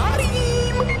 Got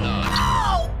him!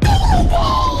 Oh,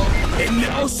 ball! And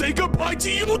now say goodbye to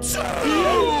you too!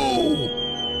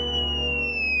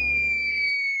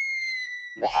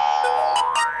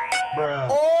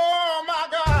 Oh my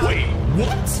god! Wait,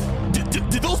 what?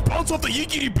 Did those bounce off the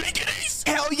yiggity biggities?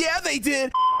 Hell yeah, they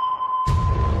did.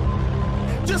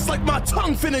 Just like my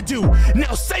tongue finna do.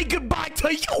 Now say goodbye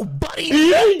to you,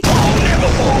 buddy.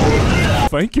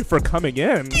 Thank you for coming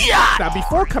in. Yeah. Now,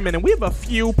 before coming in, we have a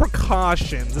few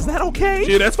precautions. Is that okay?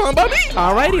 Yeah, that's fine by me.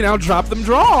 Alrighty, now drop them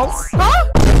draws. Huh?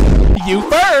 You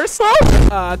first.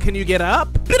 Huh? Can you get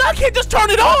up? But I can't just turn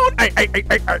it on. I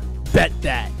Bet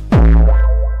that.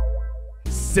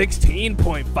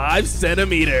 16.5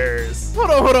 centimeters.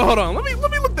 Hold on. Let me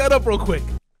look that up real quick.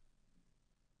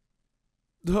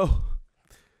 Oh.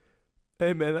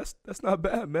 Hey man, that's not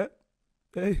bad, man.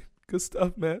 Hey, good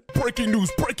stuff, man. Breaking news.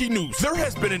 There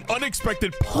has been an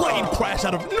unexpected plane crash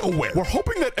out of nowhere. We're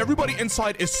hoping that everybody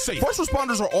inside is safe. First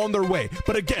responders are on their way,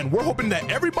 but again, we're hoping that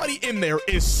everybody in there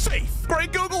is safe.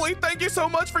 Great Googly, thank you so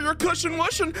much for your cushion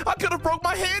wushin. I could have broke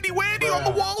my handy wandy on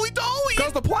the Wally Dolly.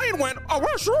 Cause the plane went, oh,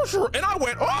 sure, and I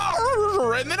went,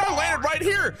 oh, and then I landed right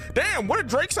here. Damn, what did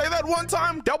Drake say that one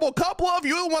time? Double cup love,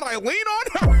 you the one I lean on?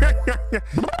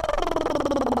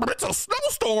 It's a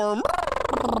snowstorm.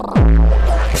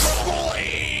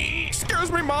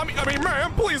 Excuse me, mommy.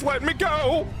 Ma'am, please let me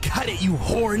go. Cut it, you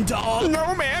horn dog.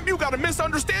 No, ma'am, you got a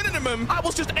misunderstanding of him. I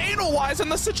was just analyzing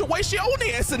the situation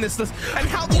and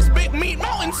how these big meat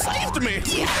mountains saved me.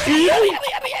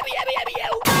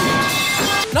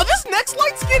 Now this next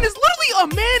light skin is literally a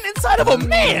man inside of a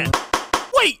man.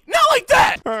 Wait, Not like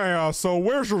that! Hey, so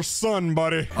where's your son,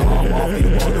 buddy?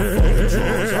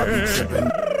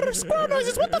 Squirrel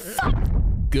noises, what the fuck?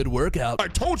 Good workout. I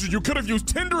told you you could have used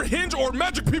Tinder, Hinge, or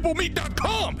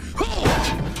MagicPeopleMeet.com.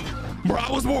 Oh. Bro,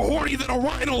 I was more horny than a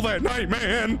rhino that night,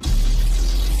 man.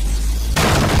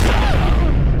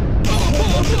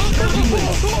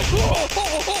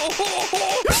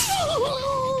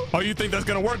 Oh, you think that's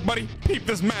gonna work, buddy? Peep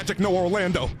this magic, no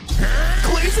Orlando.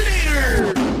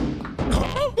 Claysonator!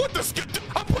 Huh? What the skip?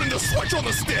 I'm putting the switch on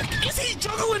the stick. Is he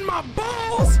juggling my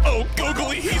balls? Oh,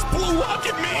 googly, he's blue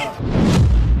locking me.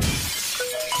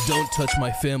 Don't touch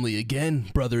my family again,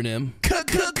 Brother Nim.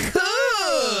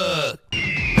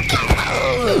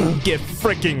 Get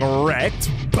freaking wrecked,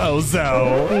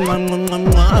 bozo.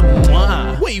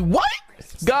 Wait, what?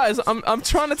 Guys, I'm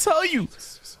trying to tell you,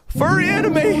 furry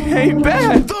anime ain't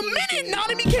bad. The minute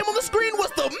Nanami came on the screen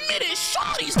was the minute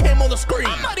shawties came on the screen.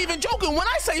 I'm not even joking when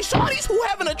I say shawties who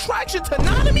have an attraction to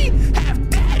Nanami have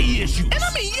daddy issues. And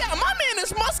I mean, yeah, my man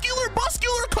is muscular,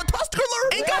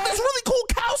 catuscular, and got this really cool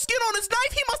cow skin on his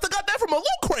knife. He must have got that from a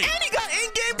loot crate. And he got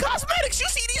in-game cosmetics. You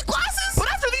see these glasses? But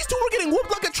after these two were getting whooped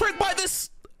like a trick by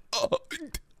this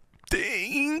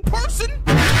dang person.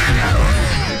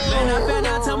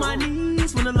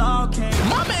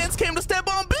 My mans came to step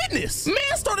on business.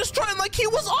 Man started strutting like he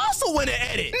was also in the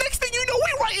edit. Next thing you know,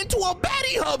 we right into a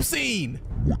baddie hub scene.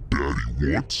 What daddy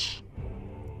wants,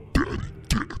 daddy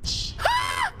gets.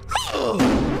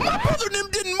 My brother Nim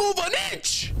didn't move an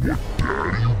inch. What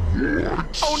daddy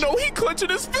wants. Oh no, he clenching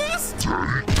his fist.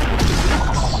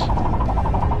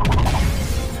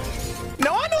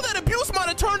 Now I know that abuse might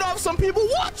have turned off some people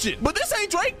watching, but this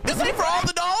ain't Drake. This ain't for all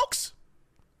the dogs.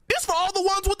 This for all the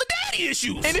ones with the daddy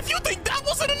issues. And if you think that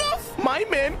wasn't enough, my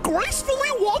man gracefully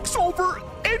walks over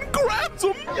and grabs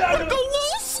him like a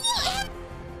little slut.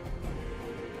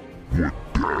 What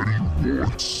daddy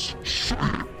wants.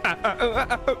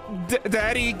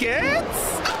 Daddy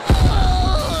gets?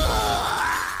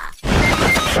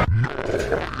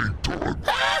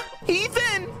 He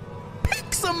then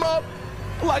picks him up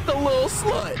like a little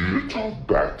slut. Did you talk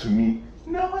back to me?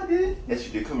 No, I didn't. Yes,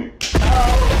 you did. Come here.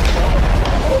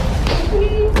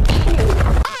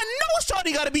 I know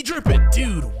Shawty gotta be dripping.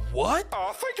 Dude, what?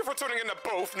 Oh, thank you for tuning in to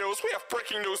Both News. We have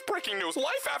breaking news, breaking news.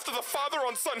 Life after the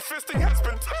father-on-son fisting has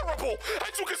been terrible.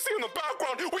 As you can see in the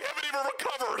background, we haven't even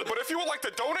recovered. But if you would like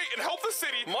to donate and help the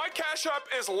city, my cash app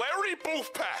is Larry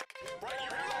Boothpack. Right, you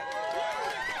hear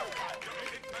that?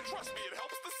 And trust me, it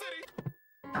helps the city.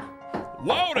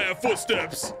 Loud ass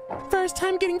footsteps. First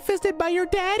time getting fisted by your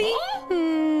daddy?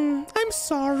 I'm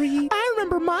sorry. I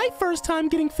remember my first time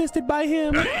getting fisted by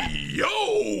him. Hey,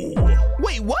 yo!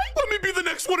 Wait, what? Let me be the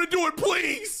next one to do it,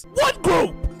 please. What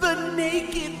group? The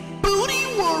Naked Booty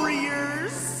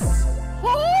Warriors.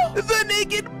 Huh? The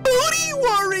Naked Booty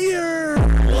Warrior.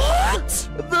 What?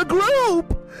 The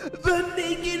group. The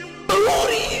Naked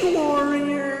Booty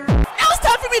Warrior. Now it's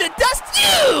time for me to dust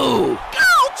you.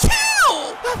 Girl, chill.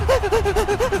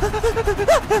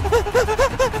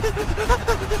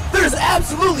 There's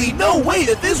absolutely no way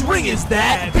that this ring is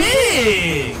that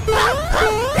big.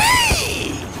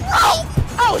 Hey! Rope!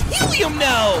 Oh, helium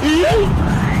now!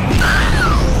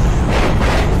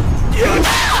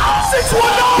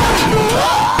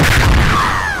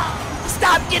 619!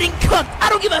 Stop getting cooked! I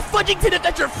don't give a fudgington if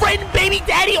that's your friend, baby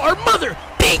daddy, or mother!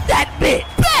 Beat that bitch!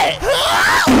 Bet!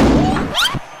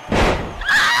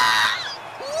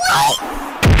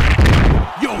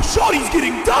 Yo, Shawty's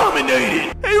getting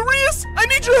dominated! Hey, Rias, I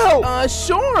need your help.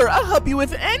 Sure, I'll help you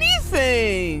with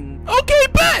anything! Okay,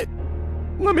 bet.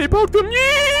 Let me poke them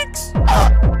yeeks.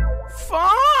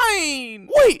 Fine!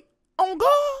 Wait! Oh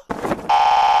God!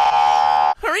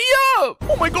 Hurry up!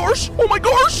 Oh my gosh! Oh my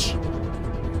gosh!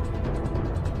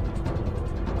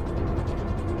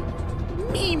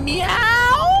 Me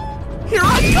meow! Here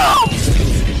I come!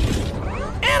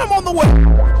 And I'm on the way!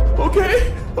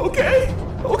 Okay, okay,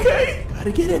 okay.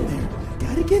 Gotta get in there.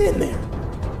 Gotta get in there.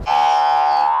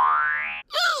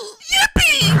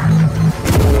 Yippee!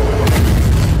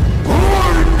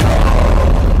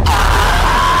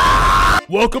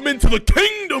 Welcome into the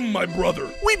kingdom, my brother.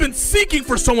 We've been seeking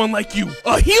for someone like you,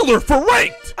 a healer for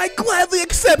ranked. I gladly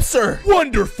accept, sir.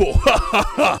 Wonderful. Ha ha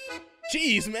ha.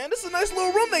 Jeez, man, this is a nice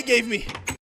little room they gave me.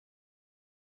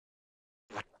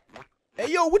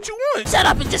 Hey, yo, what you want? Shut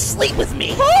up and just sleep with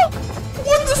me. Huh?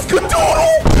 What the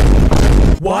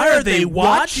skadoodle? Why are they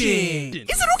watching? Is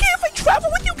it okay if I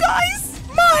travel with you guys?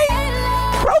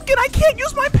 Broken, I can't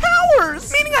use my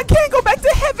powers. Meaning I can't go back to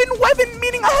heaven,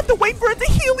 meaning I have to wait for it to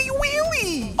healy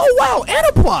wheelie. Oh, wow, and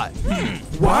a plot.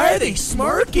 Why are they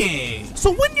smirking?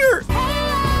 So when your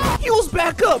heals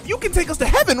back up, you can take us to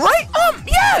heaven, right?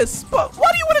 Yeah. Yes, but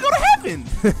why do you want to go to heaven?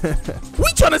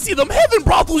 We trying to see them heaven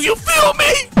brothels, you feel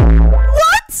me?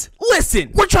 What?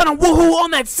 Listen, we're trying to woohoo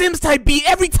on that Sims type beat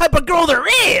every type of girl there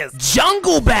is.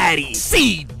 Jungle baddie,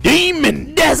 sea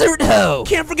demon, desert hoe.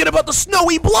 Can't forget about the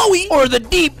snowy blowy or the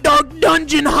deep dark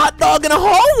dungeon hot dog in a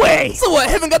hallway. So what,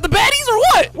 heaven got the baddies or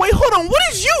what? Wait, hold on, what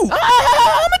is you? I'm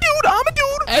a dude.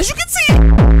 As you can see.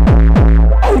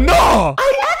 Oh no!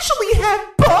 I actually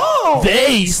have balls!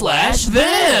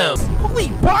 They/them. Holy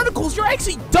barnacles, you're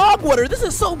actually dog water. This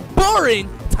is so boring.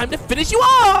 Time to finish you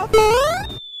off.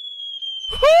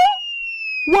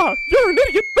 Wow, you're an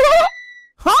idiot.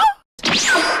 Huh?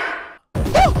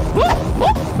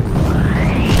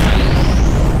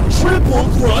 Triple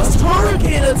thrust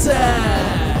hurricane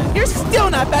attack. You're still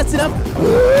not fast enough.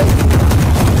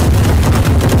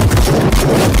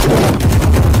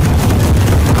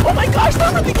 Oh my gosh,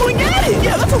 they're really going at it!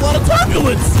 Yeah, that's a lot of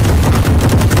turbulence!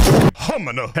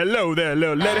 Humana. Hello there,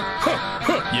 little lady.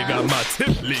 You got my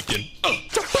tip leaking.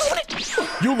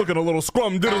 You looking a little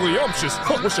scrum-diddly-umptious.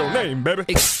 What's your name, baby?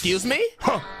 Excuse me?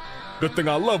 Good thing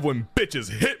I love when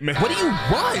bitches hit me. What do you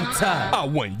want? I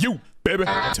want you, baby.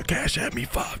 To cash at me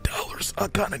 $5. I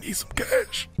kinda need some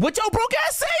cash. What your broke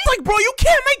ass say? Like, bro, you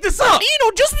can't make this up. You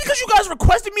know, just because you guys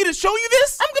requested me to show you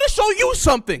this, I'm gonna show you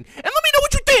something. And let me know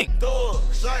what you think. Dog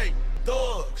say.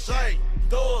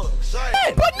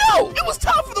 But no, it was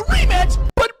time for the rematch,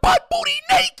 but butt booty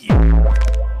naked.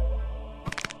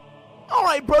 All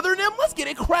right, brother, now let's get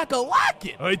it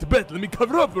crack-a-lackin'. All right, to bet. Let me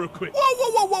cover up real quick.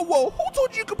 Whoa. Who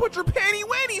told you could put your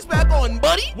panty-wanties back on,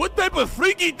 buddy? What type of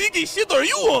freaky-deaky shit are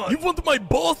you on? You want my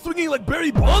balls swinging like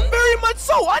Barry Bonds? Very much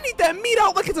so. I need that meat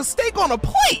out like it's a steak on a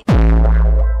plate.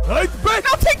 All right, bet.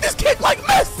 Now take this kick like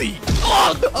Messi.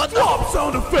 A drop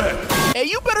sound effect. Hey,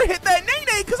 you better hit that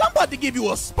nay-nay, because I'm about to give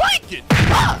you a spanking.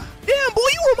 Damn, boy,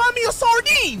 you remind me of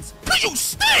sardines. Because you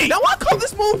stink. Now I call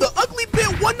this move the ugly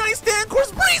bit one-night stand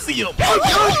Corsbresium.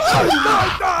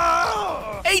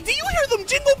 Hey, do you hear them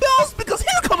jingle bells? Because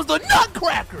here comes the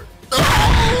nutcracker.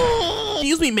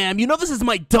 Excuse me, ma'am. You know this is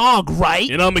my dog, right?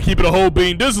 And I'm gonna keep it a whole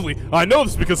bean dizzly. I know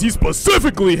this because he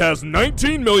specifically has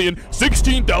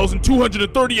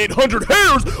 19,016,238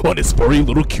 hairs on his furry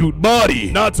little cute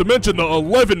body. Not to mention the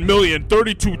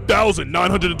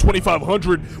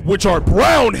 11,032,925, which are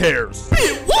brown hairs.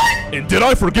 What? And did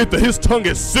I forget that his tongue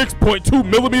is 6.2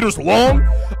 millimeters long?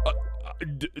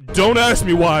 Don't ask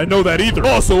me why I know that either.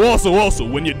 Also,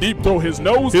 when you deep throw his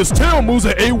nose, his tail moves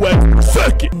at a wet per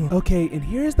second. Okay, and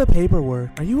here's the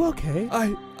paperwork. Are you okay?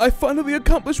 I finally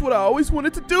accomplished what I always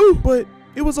wanted to do, but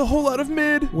it was a whole lot of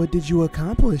mid. What did you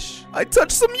accomplish? I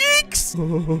touched some yeeks.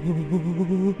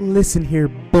 Listen here,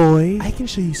 boy. I can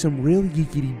show you some real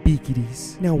yeekity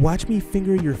beakities. Now watch me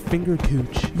finger your finger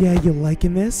cooch. Yeah, you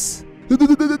liking this? Now,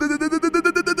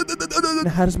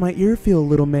 how does my ear feel,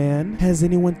 little man? Has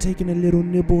anyone taken a little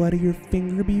nibble out of your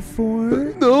finger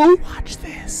before? No. Watch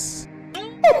this.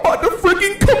 I'm about to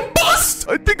freaking combust!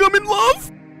 I think I'm in love!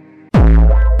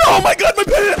 Oh my god, my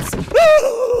pants!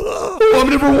 Oh, I'm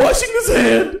never washing this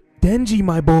hand! Denji,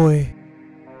 my boy.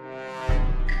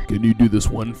 Can you do this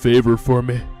one favor for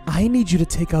me? I need you to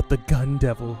take out the gun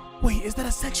devil. Wait, is that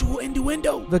a sexual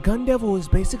innuendo? The gun devil is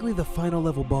basically the final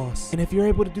level boss. And if you're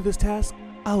able to do this task,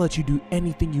 I'll let you do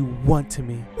anything you want to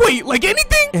me. Wait, like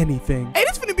anything? Anything. Hey,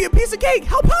 this finna be a piece of cake.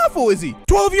 How powerful is he?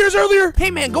 12 years earlier? Hey,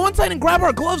 man, go inside and grab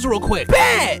our gloves real quick.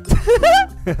 Bad!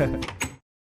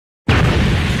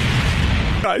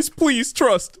 Guys, please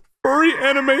trust. Furry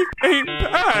anime ain't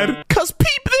bad. Cause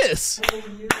peep this.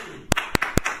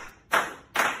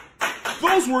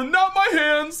 Those were not my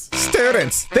hands.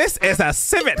 Students, this is a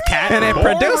civet cat, and it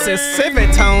produces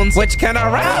civet tones which can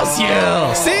arouse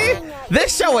you. See?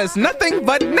 This show is nothing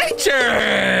but nature.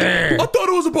 I thought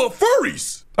it was about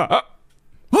furries.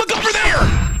 Look over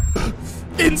there!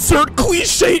 Insert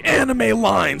cliche anime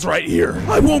lines right here.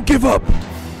 I won't give up.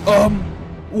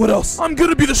 What else? I'm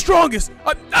gonna be the strongest.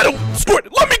 I don't squirt.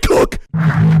 Let me cook.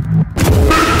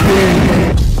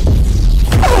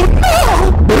 Oh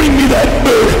no! Bring me that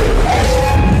food.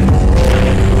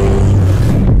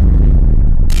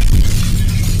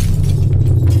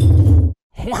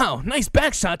 Wow, nice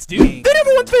back shots, dude. Then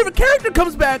everyone's favorite character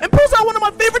comes back and pulls out one of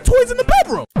my favorite toys in the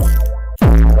bedroom.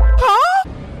 Huh?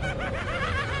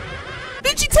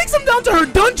 Then she takes him down to her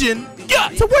dungeon, yeah,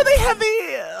 to where they have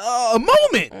a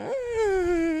moment.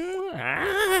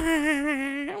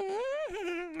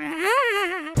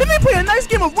 Then they play a nice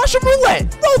game of Russian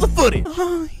roulette. Roll the footage.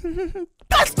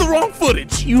 That's the wrong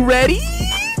footage. You ready?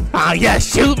 Oh, yes,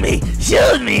 shoot me!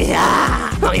 Shoot me!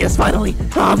 Ah. Oh, yes, finally.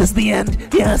 Oh, this is the end.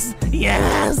 Yes,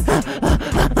 yes.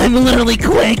 I'm literally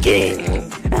quaking.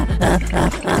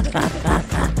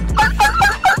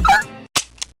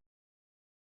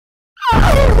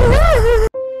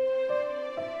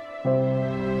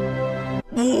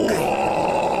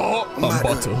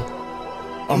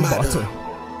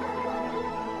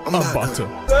 about to.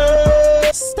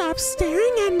 Stop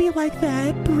staring at me like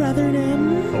that,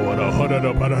 brothernum.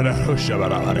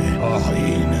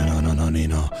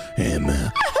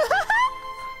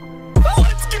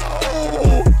 Let's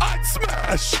go! I'd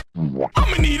smash!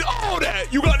 I'ma need all that!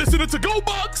 You got this in a to-go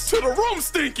box to the room,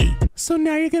 Stinky! So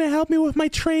now you're gonna help me with my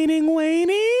training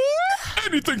waning?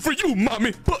 Anything for you,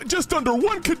 mommy, but just under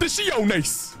one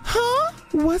condiciones. Huh?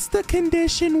 What's the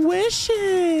condition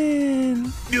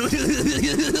wishing?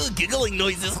 Giggling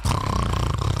noises.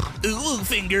 Ooh,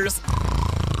 fingers.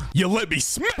 You let me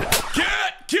smack.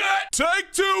 Cat,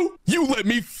 take two. You let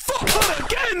me fuck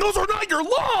again. Those are not your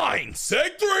lines.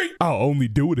 Take three. I'll only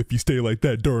do it if you stay like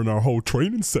that during our whole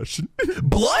training session.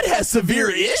 Blood has severe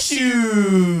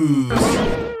issues.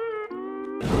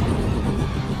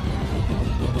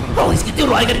 Holy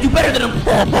skidoodle, I gotta do better than him.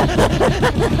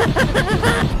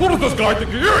 Who does this guy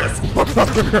think he is?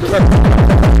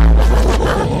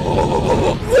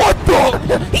 What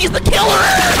the? He's the killer!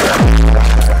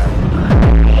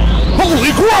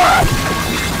 Holy crap!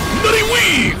 Nutty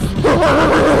weave!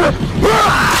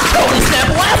 Holy snap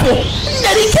apple!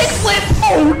 Nutty kickflip!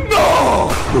 Oh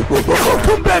no!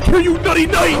 Come back here, you nutty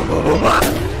knight!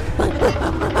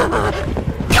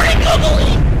 You're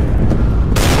googly!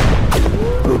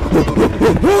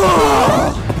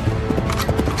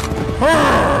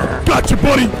 Gotcha,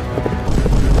 buddy!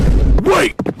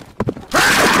 Wait!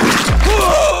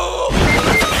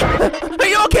 Are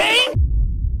you okay?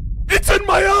 It's in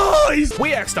my eyes!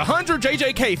 We asked 100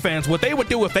 JJK fans what they would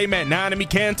do if they met Nanami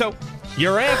Kanto.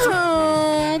 Your answer?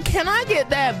 Can I get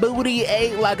that booty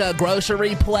ate like a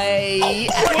grocery plate?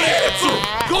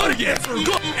 Good answer!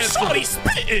 Shawty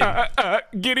spitting!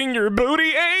 Getting your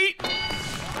booty ate?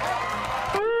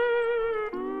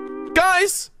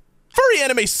 Guys, furry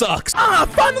anime sucks.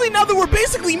 Finally, now that we're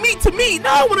basically meat to meat,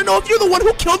 now I want to know if you're the one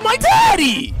who killed my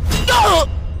daddy.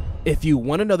 If you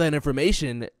want to know that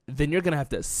information, then you're gonna have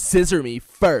to scissor me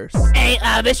first. Hey,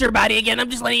 this your body again. I'm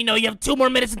just letting you know you have 2 more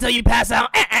minutes until you pass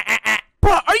out.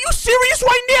 Bro, are you serious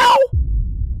right now?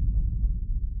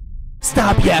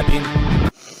 Stop yapping.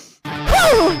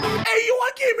 Hey, yo,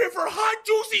 I came here for hot,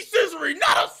 juicy scissoring,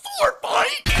 not a sword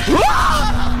fight!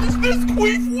 Is this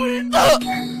queef win?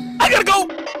 I gotta go.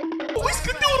 Holy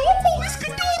skadoodle!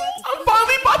 I'm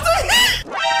finally about to hit!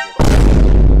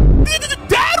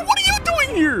 Dad, what are you doing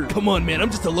here? Come on, man. I'm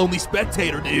just a lonely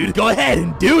spectator, dude. Go ahead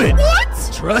and do it.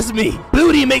 What? Trust me.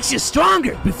 Booty makes you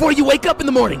stronger. Before you wake up in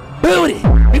the morning, booty.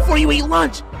 Before you eat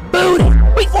lunch, booty.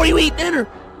 Before you eat dinner,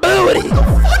 booty. What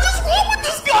the fuck is wrong with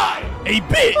this guy? Hey,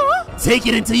 bitch. Take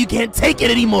it until you can't take it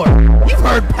anymore. You've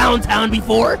heard Pound Town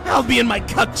before. I'll be in my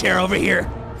cup chair over here.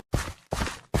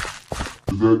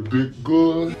 Is that dick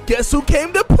good? Guess who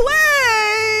came to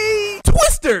play?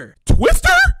 Twister. Twister?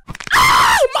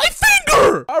 Ah, my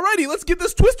finger! Alrighty, let's get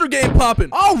this Twister game popping.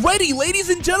 Alrighty, ladies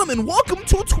and gentlemen, welcome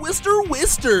to Twister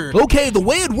Wister. Okay, the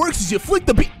way it works is you flick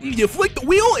the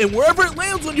wheel, and wherever it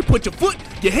lands on, you put your foot,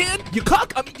 your hand, your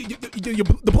cock,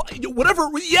 whatever.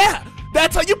 Yeah,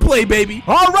 that's how you play, baby.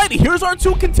 Alrighty, here's our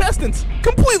 2 contestants.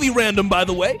 Completely random, by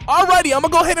the way. Alrighty, I'm gonna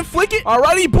go ahead and flick it.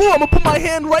 Alrighty, boom, I'm gonna put my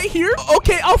hand right here.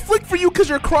 Okay, I'll flick for you because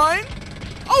you're crying.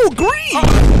 Oh, green.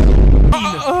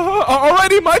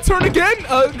 Alrighty, my turn again.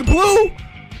 Blue.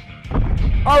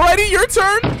 Alrighty, your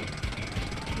turn.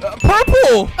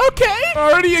 Purple. Okay.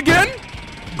 Alrighty, again.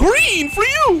 Green for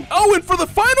you. Oh, and for the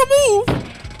final move.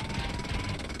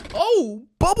 Oh,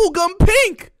 bubblegum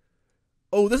pink.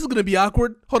 Oh, this is gonna be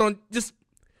awkward. Hold on, just.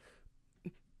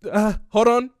 Hold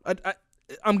on.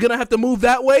 I'm gonna have to move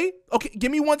that way. Okay,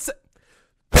 give me 1 sec.